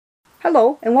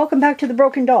Hello, and welcome back to The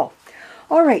Broken Doll.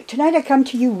 Alright, tonight I come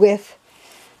to you with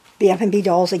the F&B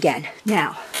dolls again.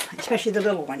 Now, especially the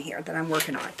little one here that I'm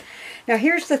working on. Now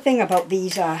here's the thing about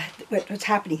these, what's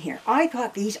happening here. I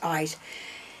thought these eyes,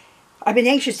 I've been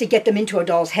anxious to get them into a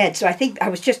doll's head, so I think I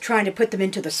was just trying to put them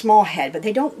into the small head, but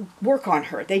they don't work on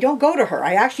her. They don't go to her.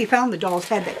 I actually found the doll's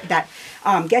head that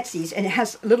gets these, and it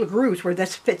has little grooves where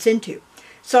this fits into.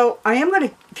 So I am going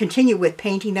to continue with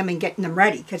painting them and getting them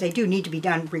ready because they do need to be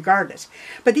done regardless.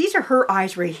 But these are her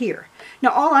eyes right here. Now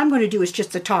all I'm going to do is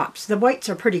just the tops. The whites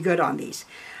are pretty good on these.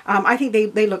 I think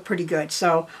they look pretty good.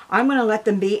 So I'm going to let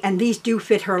them be, and these do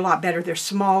fit her a lot better. They're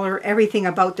smaller. Everything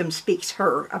about them speaks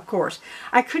her, of course.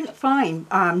 I couldn't find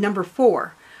number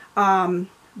 4.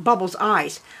 Bubbles'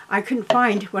 eyes. I couldn't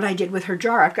find what I did with her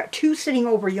jar. I've got 2 sitting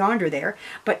over yonder there,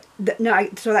 but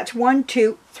so that's 1,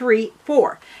 2, 3,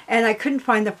 4, and I couldn't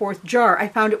find the 4th jar. I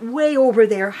found it way over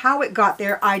there. How it got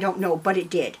there, I don't know, but it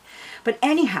did. But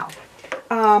anyhow,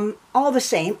 all the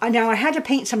same, now I had to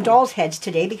paint some dolls' heads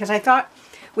today because I thought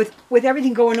with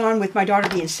everything going on with my daughter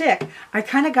being sick, I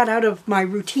kind of got out of my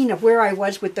routine of where I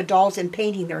was with the dolls and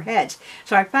painting their heads.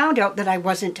 So I found out that I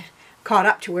wasn't caught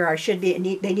up to where I should be.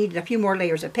 They needed a few more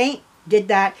layers of paint. Did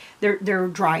that. They're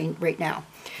drying right now.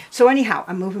 So anyhow,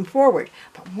 I'm moving forward.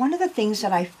 But one of the things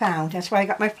that I found, that's why I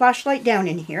got my flashlight down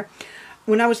in here,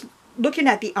 when I was looking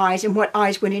at the eyes and what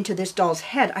eyes went into this doll's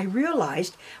head, I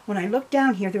realized when I looked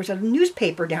down here, there's a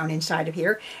newspaper down inside of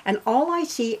here, and all I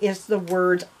see is the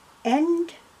words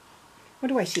what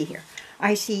do I see here?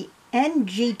 I see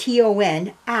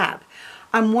NGTON, AB.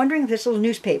 I'm wondering if this little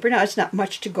newspaper, now it's not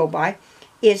much to go by,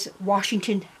 is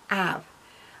Washington Ave.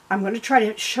 I'm going to try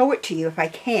to show it to you if I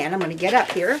can. I'm going to get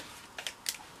up here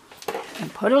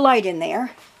and put a light in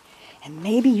there, and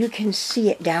maybe you can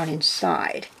see it down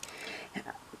inside.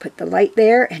 Put the light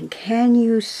there, and can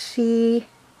you see?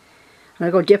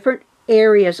 I'm going to go different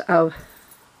areas of,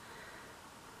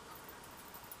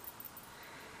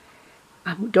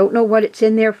 I don't know what it's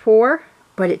in there for,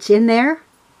 but it's in there,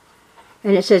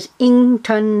 and it says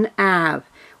Ington Ave,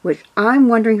 which I'm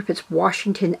wondering if it's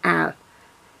Washington Ave.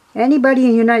 Anybody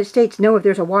in the United States know if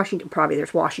there's a Washington? Probably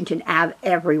there's Washington Ave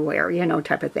everywhere, you know,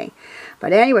 type of thing.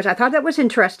 But anyways, I thought that was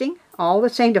interesting, all the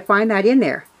same, to find that in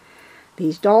there.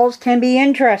 These dolls can be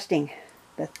interesting,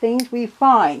 the things we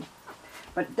find.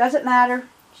 But it doesn't matter.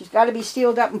 She's got to be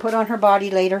sealed up and put on her body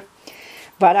later.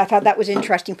 But I thought that was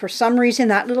interesting. For some reason,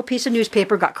 that little piece of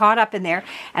newspaper got caught up in there,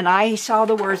 and I saw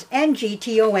the words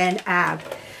NGTON Ave.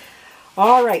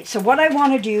 Alright, so what I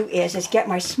want to do is get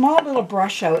my small little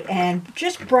brush out and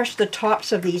just brush the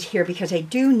tops of these here because I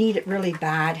do need it really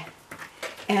bad.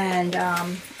 And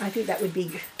I think that would be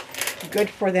good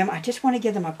for them. I just want to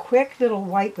give them a quick little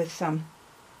wipe with some,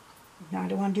 now I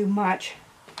don't want to do much,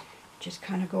 just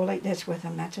kind of go like this with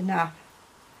them, that's enough.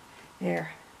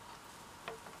 There.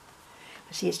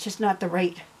 See, it's just not the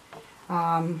right,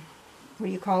 what do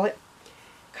you call it,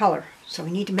 color. So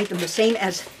we need to make them the same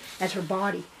as her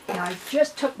body. Now I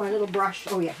just took my little brush,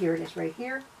 oh yeah, here it is right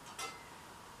here.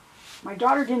 My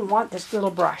daughter didn't want this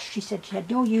little brush. She said she had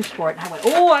no use for it. And I went,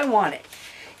 oh, I want it.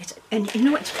 And you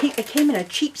know what, it came in a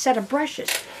cheap set of brushes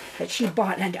that she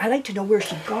bought. And I like to know where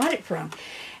she got it from.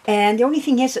 And the only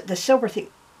thing is that the silver thing,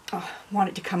 oh, I want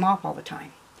it to come off all the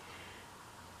time.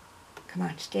 Come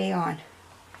on, stay on.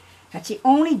 That's the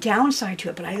only downside to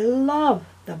it, but I love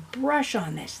the brush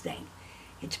on this thing.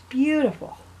 It's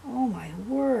beautiful. Oh my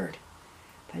word.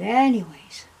 But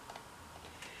anyways,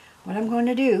 what I'm going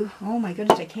to do, oh my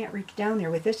goodness, I can't reach down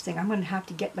there with this thing. I'm going to have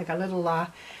to get like a little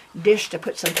dish to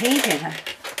put some paint in.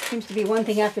 Seems to be one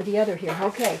thing after the other here.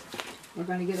 Okay, we're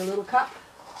going to get a little cup.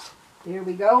 There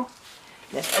we go.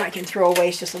 This I can throw away.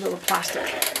 It's just a little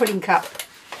plastic pudding cup.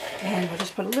 And we'll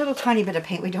just put a little tiny bit of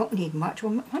paint. We don't need much.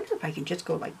 Well, I wonder if I can just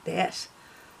go like this.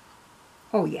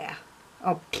 Oh yeah.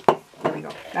 Oh, there we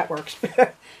go. That works.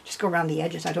 Just go around the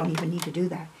edges. I don't even need to do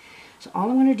that. So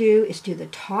all I'm going to do is do the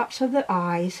tops of the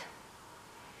eyes,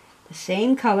 the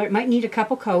same color. It might need a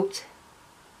couple coats.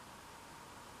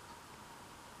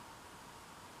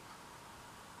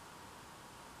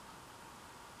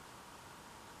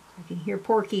 I can hear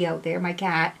Porky out there, my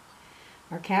cat.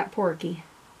 Our cat Porky.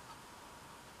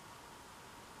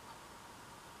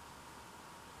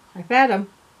 I fed him.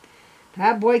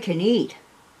 That boy can eat.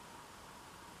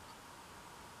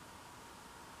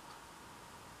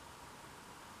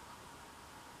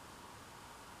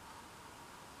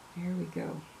 There we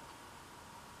go.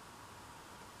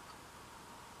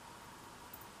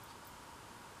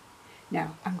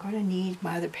 Now, I'm going to need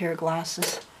my other pair of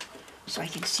glasses so I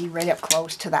can see right up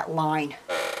close to that line.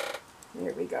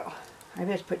 There we go. I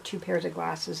just put 2 pairs of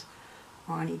glasses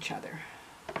on each other.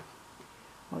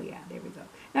 Oh yeah, there we go.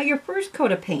 Now your first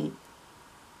coat of paint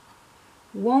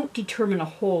won't determine a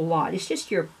whole lot. It's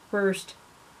just your first,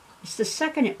 it's the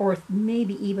second or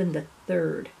maybe even the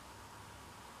third.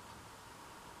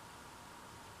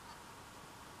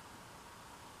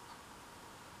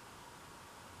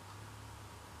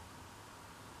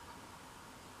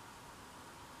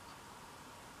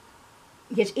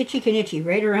 It gets itchy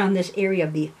right around this area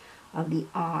of the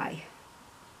eye.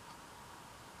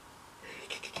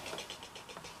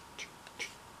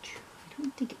 I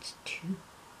don't think it's too.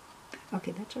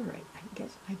 Okay, that's all right. I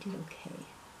guess I did okay.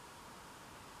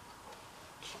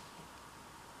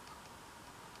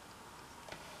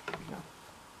 There we go.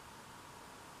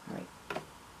 All right.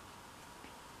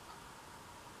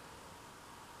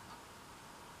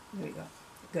 There we go.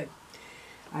 Good.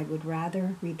 I would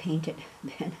rather repaint it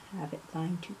than have it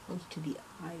lying too close to the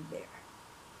eye there.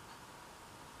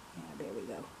 Yeah, there we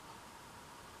go.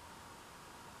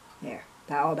 There.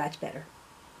 Oh, that's better.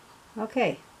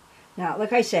 Okay. Now,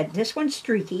 like I said, this one's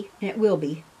streaky, and it will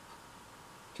be.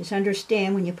 Just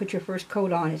understand when you put your first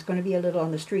coat on, it's going to be a little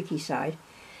on the streaky side.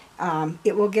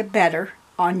 It will get better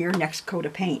on your next coat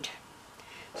of paint.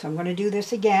 So I'm going to do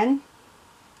this again.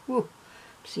 Woo,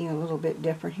 I'm seeing a little bit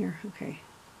different here. Okay.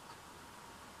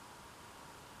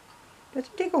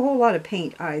 Doesn't take a whole lot of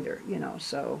paint either, you know,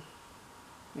 so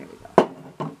there we go.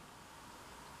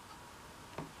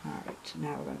 Alright, so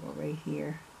now we're going to go right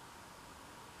here.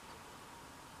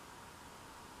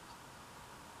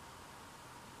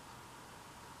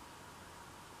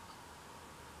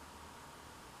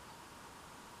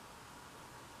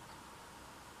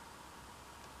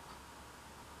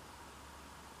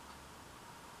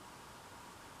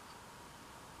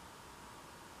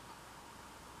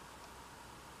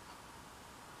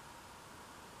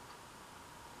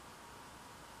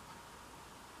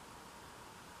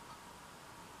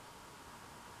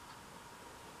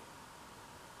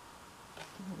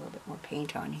 A little bit more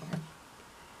paint on here.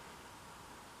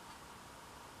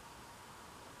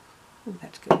 Oh,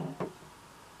 that's good.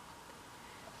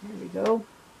 There we go.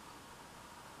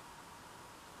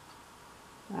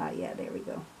 Yeah, there we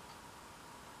go.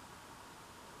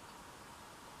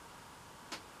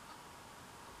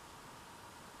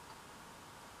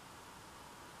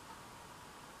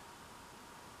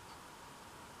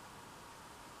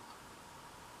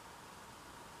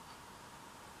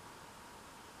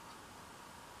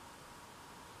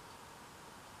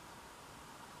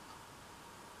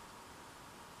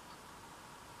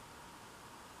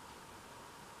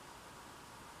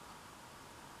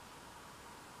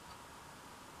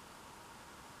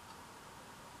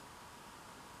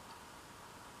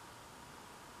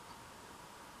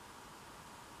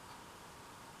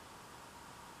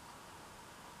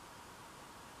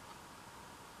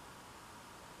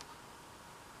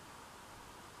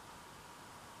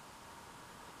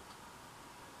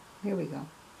 There we go.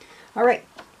 All right,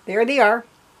 there they are.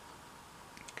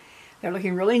 They're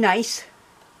looking really nice.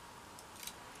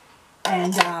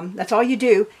 And that's all you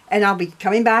do. And I'll be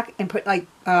coming back and put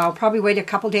I'll probably wait a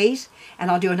couple days, and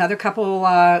I'll do another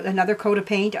coat of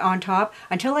paint on top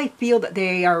until I feel that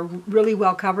they are really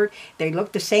well covered. They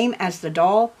look the same as the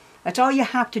doll. That's all you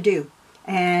have to do.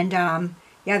 And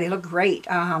yeah, they look great.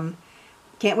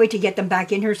 Can't wait to get them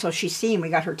back in her so she's seen. We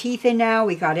got her teeth in now.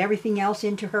 We got everything else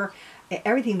into her.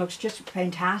 Everything looks just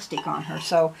fantastic on her.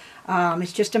 So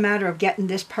it's just a matter of getting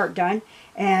this part done.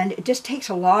 And it just takes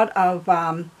a lot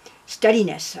of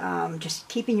steadiness. Just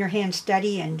keeping your hand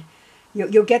steady, and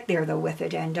you'll get there though with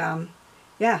it. And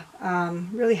yeah,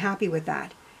 really happy with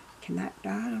that. Can that, I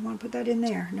don't want to put that in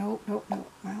there. No.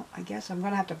 Well, I guess I'm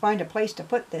going to have to find a place to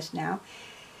put this now.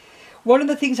 One of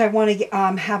the things I want to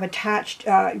have attached,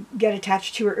 get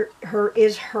attached to her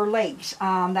is her legs.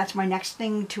 That's my next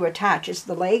thing to attach is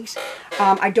the legs.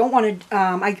 I don't want to,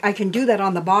 I can do that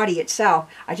on the body itself.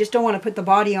 I just don't want to put the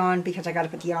body on because I got to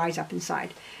put the eyes up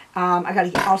inside. I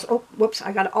got to also, oh, whoops,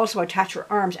 I got to also attach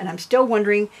her arms, and I'm still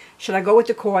wondering, should I go with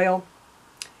the coil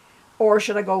or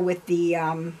should I go with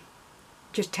the,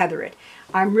 just tether it?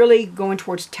 I'm really going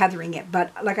towards tethering it,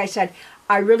 but like I said,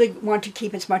 I really want to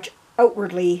keep as much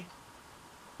outwardly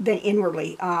than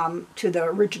inwardly to the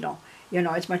original, you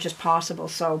know, as much as possible.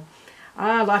 So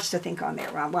lots to think on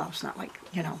there. Well, it's not like,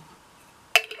 you know,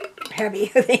 heavy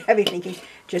thinking,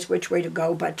 just which way to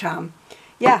go. But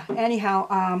yeah, anyhow,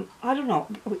 I don't know.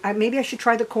 Maybe I should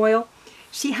try the coil,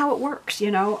 see how it works,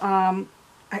 you know.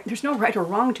 there's no right or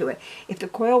wrong to it. If the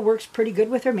coil works pretty good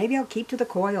with her, maybe I'll keep to the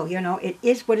coil, you know. It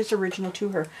is what is original to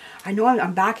her. I know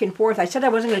I'm back and forth. I said I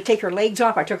wasn't going to take her legs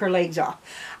off. I took her legs off.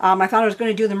 I thought I was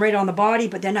going to do them right on the body,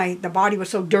 but then the body was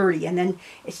so dirty, and then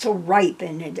it's so ripe,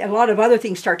 and a lot of other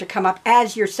things start to come up.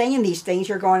 As you're saying these things,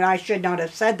 you're going, I should not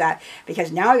have said that,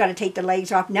 because now I got to take the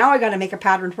legs off. Now I got to make a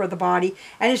pattern for the body,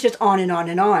 and it's just on and on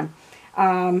and on.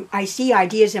 I see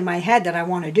ideas in my head that I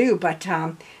want to do, but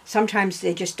sometimes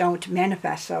they just don't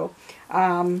manifest. So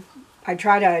I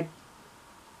try to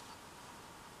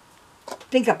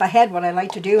think up ahead what I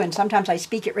like to do, and sometimes I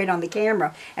speak it right on the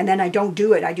camera, and then I don't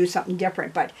do it. I do something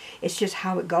different, but it's just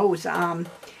how it goes.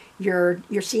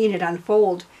 You're seeing it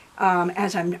unfold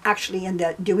as I'm actually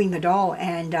doing the doll,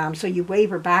 and so you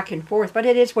waver back and forth, but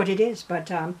it is what it is.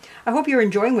 But I hope you're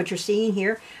enjoying what you're seeing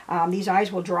here. These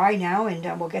eyes will dry now,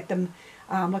 and we'll get them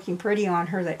looking pretty on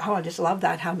her. Oh, I just love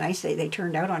that, how nice they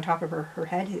turned out on top of her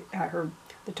head,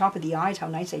 the top of the eyes, how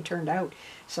nice they turned out.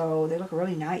 So they look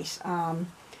really nice.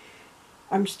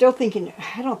 I'm still thinking,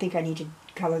 I don't think I need to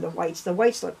color the whites. The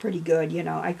whites look pretty good, you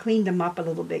know. I cleaned them up a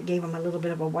little bit, gave them a little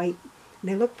bit of a white.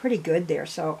 They look pretty good there,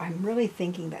 so I'm really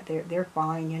thinking that they're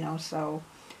fine, you know. So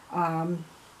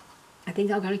I think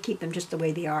I'm going to keep them just the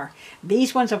way they are.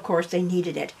 These ones, of course, they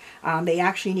needed it. They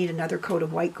actually need another coat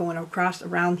of white going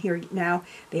around here now.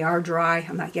 They are dry.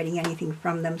 I'm not getting anything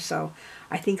from them, so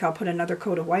I think I'll put another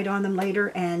coat of white on them later.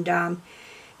 And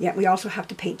yeah, we also have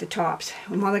to paint the tops.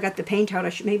 And while I got the paint out, I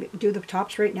should maybe do the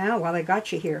tops right now while I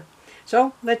got you here.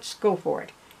 So let's go for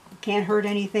it. Can't hurt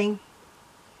anything.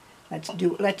 Let's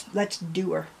do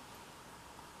her.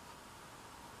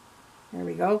 There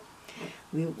we go.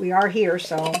 We are here,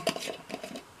 so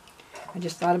I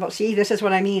just thought about, see, this is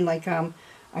what I mean, like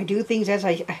I do things as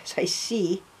I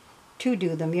see to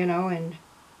do them, you know, and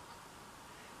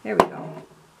there we go.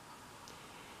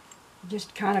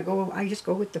 Just kind of go, I just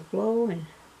go with the flow, and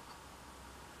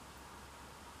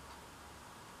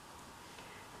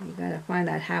you gotta find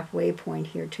that halfway point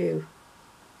here too.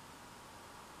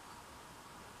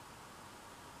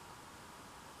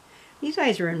 These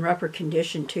eyes are in rougher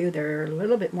condition too. They're a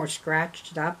little bit more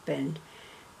scratched up, and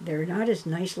they're not as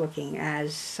nice looking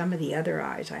as some of the other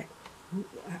eyes I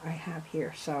have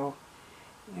here. So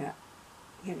yeah,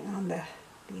 getting on the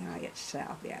eye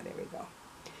itself. Yeah, there we go.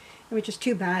 Which is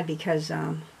too bad, because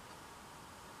I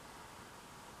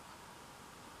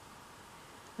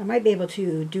might be able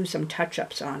to do some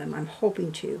touch-ups on them. I'm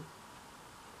hoping to.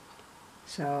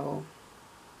 So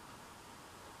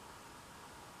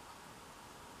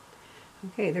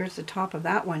okay, there's the top of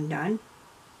that one done.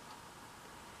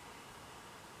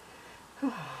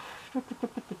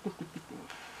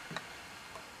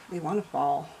 They want to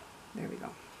fall. There we go.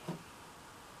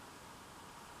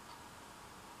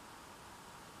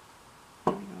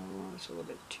 There we go. Oh, there's a little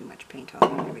bit too much paint on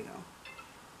there. There we go.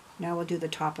 Now we'll do the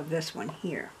top of this one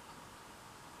here.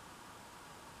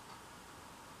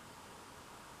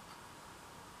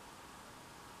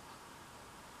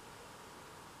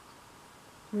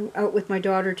 We were out with my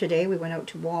daughter today. We went out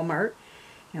to Walmart,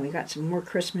 and we got some more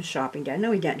Christmas shopping done.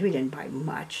 No, we didn't buy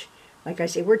much. Like I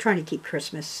say, we're trying to keep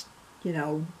Christmas, you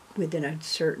know, within a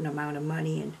certain amount of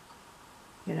money, and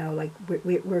you know, like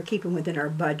we're keeping within our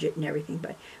budget and everything.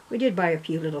 But we did buy a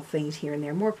few little things here and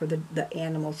there, more for the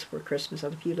animals for Christmas.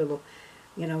 A few little,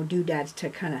 you know, doodads to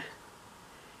kind of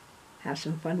have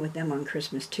some fun with them on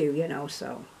Christmas too, you know.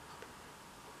 So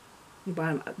we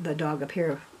bought the dog a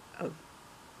pair of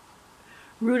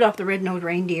Rudolph the Red-Nosed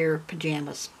Reindeer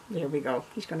pajamas. There we go.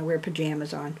 He's going to wear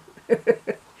pajamas on.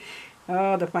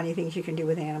 Oh, the funny things you can do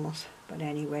with animals. But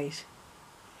anyways,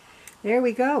 there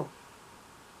we go.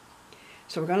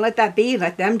 So we're going to let that be,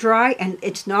 let them dry, and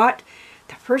it's not,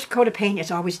 the first coat of paint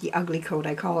is always the ugly coat,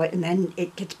 I call it, and then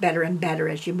it gets better and better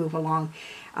as you move along.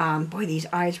 Boy, these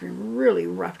eyes are in really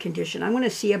rough condition. I'm going to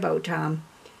see about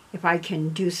if I can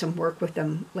do some work with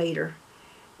them later.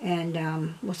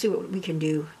 And we'll see what we can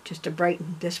do just to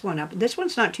brighten this one up. This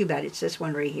one's not too bad. It's this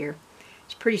one right here.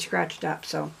 It's pretty scratched up.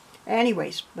 So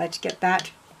anyways, let's get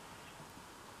that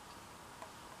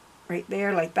right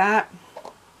there like that.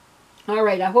 All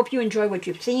right, I hope you enjoy what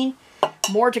you've seen.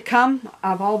 More to come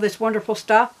of all this wonderful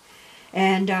stuff.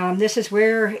 And this is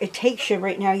where it takes you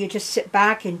right now. You just sit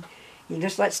back and you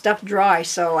just let stuff dry.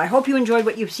 So I hope you enjoyed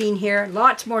what you've seen here.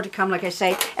 Lots more to come, like I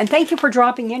say. And thank you for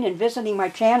dropping in and visiting my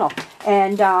channel.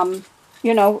 And,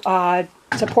 you know,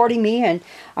 supporting me. And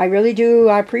I really do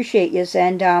appreciate you.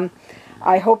 And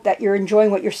I hope that you're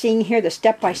enjoying what you're seeing here, the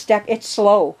step-by-step. It's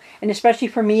slow, and especially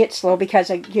for me it's slow because,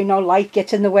 you know, life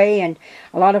gets in the way and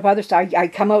a lot of other stuff. I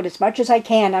come out as much as I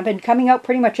can. I've been coming out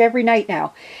pretty much every night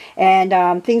now,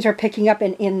 and things are picking up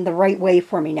in the right way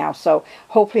for me now. So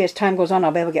hopefully as time goes on,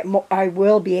 I'll be able to get more. I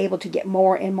will be able to get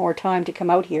more and more time to come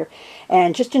out here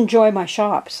and just enjoy my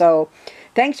shop. So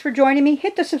thanks for joining me.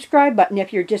 Hit the subscribe button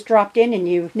if you're just dropped in and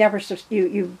you've never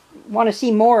you want to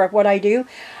see more of what I do.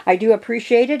 I do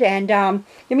appreciate it, and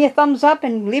give me a thumbs up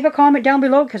and leave a comment down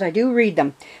below because I do read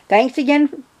them. Thanks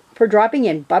again for dropping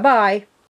in. Bye-bye.